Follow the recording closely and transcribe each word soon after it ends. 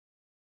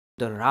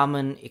the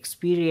Raman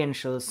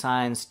Experiential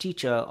Science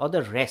Teacher or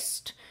the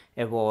REST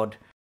Award.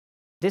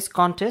 This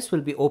contest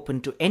will be open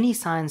to any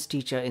science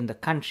teacher in the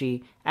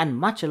country, and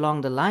much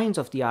along the lines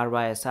of the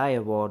RYSI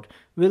Award,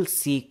 will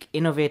seek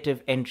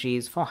innovative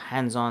entries for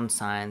hands-on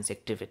science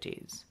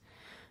activities.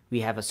 We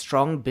have a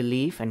strong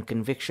belief and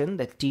conviction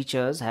that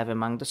teachers have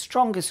among the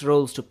strongest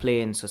roles to play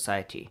in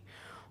society.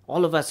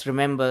 All of us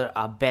remember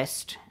our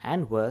best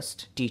and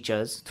worst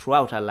teachers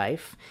throughout our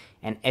life,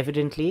 and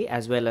evidently,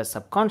 as well as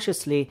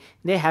subconsciously,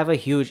 they have a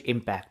huge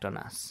impact on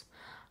us.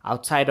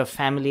 Outside of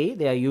family,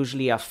 they are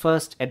usually our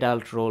first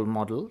adult role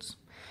models.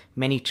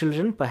 Many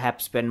children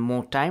perhaps spend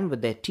more time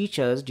with their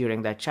teachers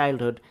during their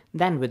childhood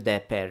than with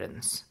their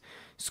parents.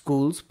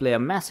 Schools play a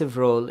massive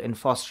role in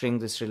fostering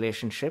this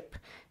relationship,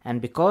 and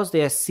because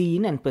they are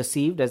seen and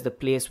perceived as the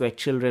place where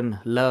children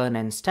learn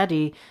and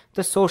study,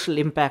 the social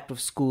impact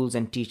of schools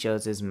and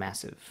teachers is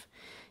massive.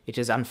 It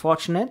is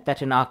unfortunate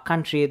that in our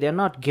country they are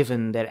not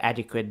given their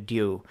adequate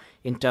due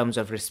in terms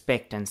of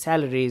respect and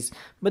salaries,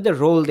 but the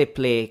role they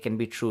play can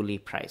be truly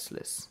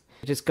priceless.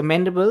 It is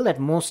commendable that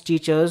most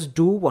teachers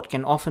do what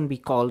can often be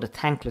called a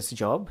thankless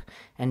job,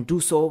 and do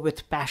so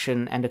with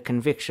passion and a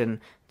conviction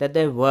that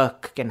their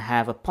work can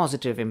have a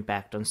positive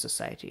impact on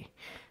society.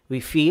 We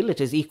feel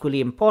it is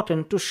equally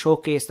important to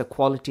showcase the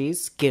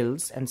qualities,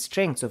 skills, and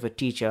strengths of a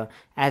teacher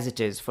as it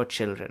is for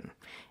children,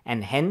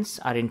 and hence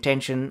our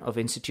intention of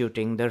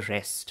instituting the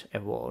REST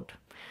Award.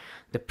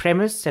 The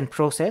premise and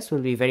process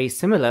will be very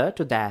similar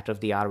to that of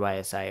the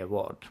RYSI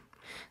Award.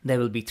 There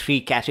will be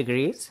 3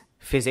 categories: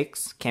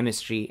 physics,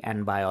 chemistry,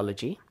 and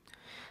biology.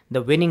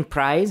 The winning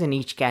prize in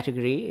each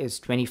category is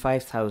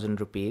 25,000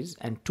 rupees,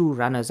 and 2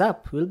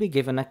 runners-up will be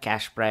given a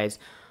cash prize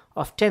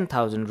of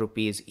 10,000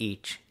 rupees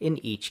each in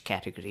each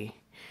category.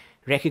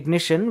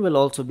 Recognition will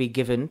also be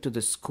given to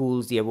the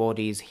schools the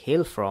awardees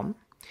hail from.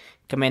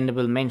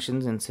 Commendable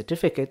mentions and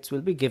certificates will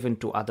be given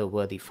to other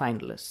worthy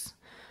finalists.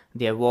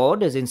 The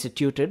award is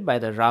instituted by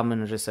the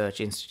Raman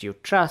Research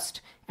Institute Trust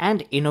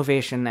and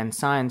Innovation and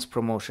Science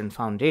Promotion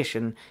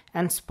Foundation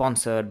and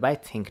sponsored by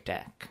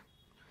ThinkTac.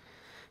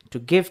 To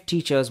give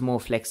teachers more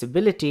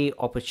flexibility,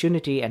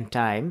 opportunity, and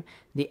time,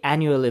 the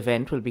annual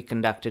event will be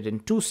conducted in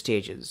 2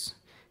 stages.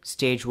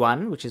 Stage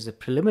 1, which is the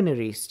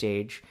preliminary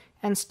stage,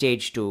 and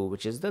Stage 2,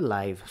 which is the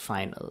live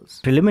finals.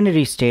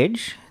 Preliminary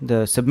stage,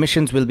 the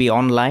submissions will be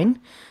online,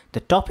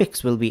 the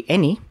topics will be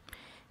any.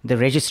 The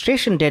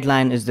registration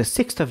deadline is the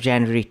 6th of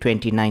January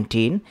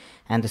 2019,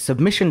 and the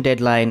submission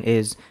deadline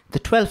is the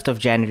 12th of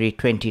January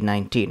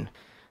 2019.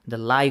 The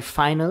live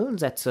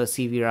finals at Sir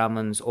C.V.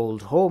 Raman's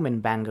old home in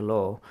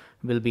Bangalore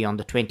will be on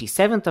the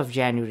 27th of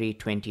January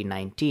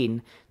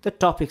 2019. The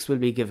topics will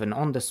be given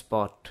on the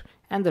spot,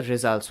 and the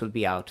results will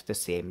be out the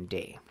same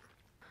day.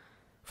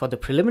 For the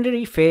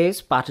preliminary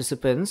phase,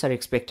 participants are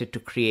expected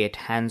to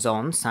create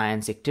hands-on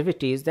science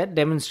activities that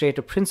demonstrate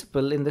a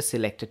principle in the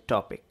selected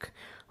topic.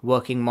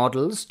 Working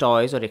models,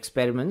 toys, or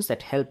experiments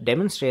that help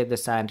demonstrate the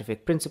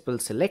scientific principle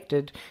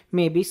selected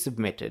may be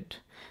submitted.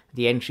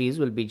 The entries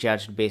will be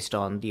judged based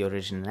on the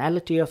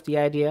originality of the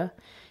idea,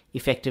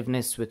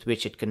 effectiveness with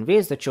which it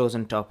conveys the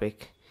chosen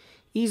topic,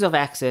 ease of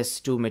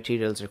access to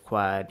materials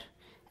required,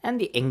 and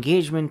the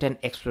engagement and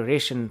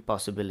exploration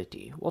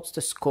possibility. What's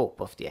the scope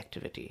of the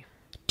activity?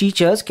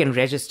 Teachers can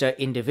register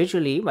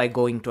individually by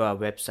going to our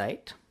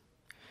website.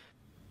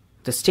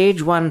 The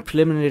Stage 1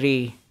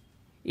 preliminary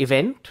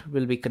event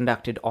will be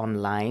conducted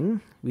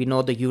online. We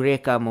know the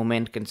Eureka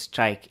moment can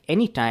strike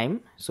any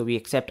time, so we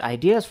accept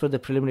ideas for the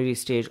preliminary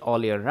stage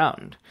all year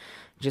round.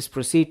 Just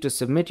proceed to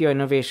submit your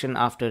innovation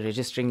after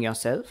registering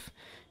yourself.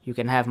 You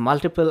can have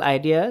multiple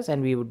ideas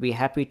and we would be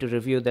happy to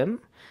review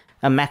them.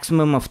 A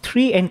maximum of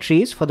 3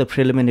 entries for the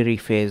preliminary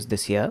phase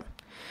this year.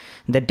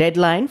 The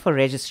deadline for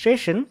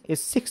registration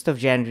is 6th of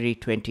January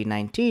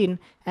 2019,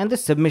 and the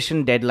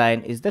submission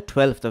deadline is the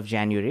 12th of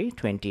January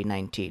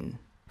 2019.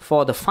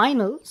 For the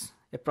finals,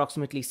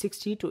 approximately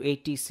 60 to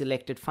 80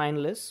 selected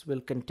finalists will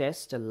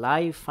contest a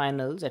live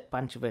finals at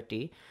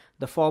Panchavati,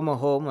 the former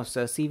home of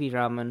Sir C.V.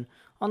 Raman,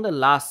 on the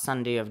last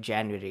Sunday of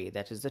January,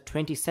 that is the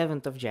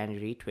 27th of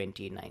January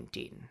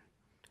 2019.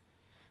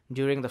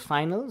 During the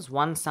finals,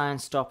 1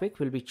 science topic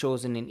will be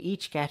chosen in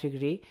each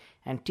category,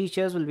 and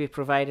teachers will be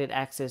provided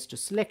access to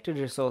selected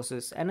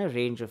resources and a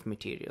range of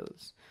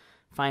materials.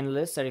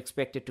 Finalists are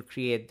expected to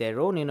create their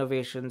own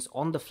innovations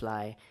on the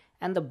fly,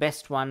 and the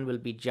best one will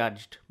be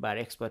judged by our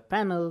expert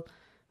panel,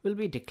 will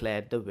be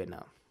declared the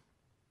winner.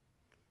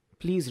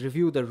 Please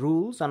review the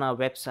rules on our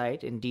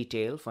website in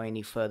detail for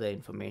any further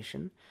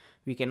information.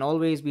 We can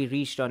always be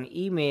reached on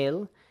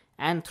email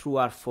and through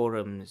our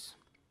forums.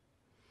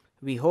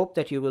 We hope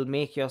that you will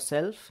make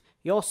yourself,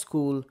 your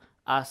school,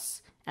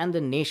 us, and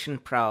the nation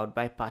proud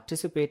by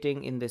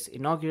participating in this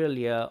inaugural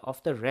year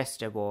of the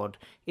REST Award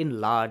in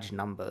large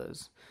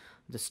numbers.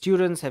 The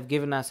students have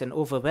given us an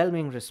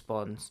overwhelming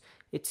response.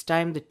 It's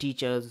time the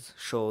teachers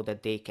show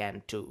that they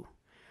can too.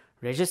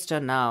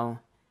 Register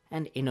now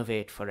and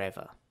innovate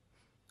forever.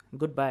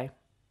 Goodbye.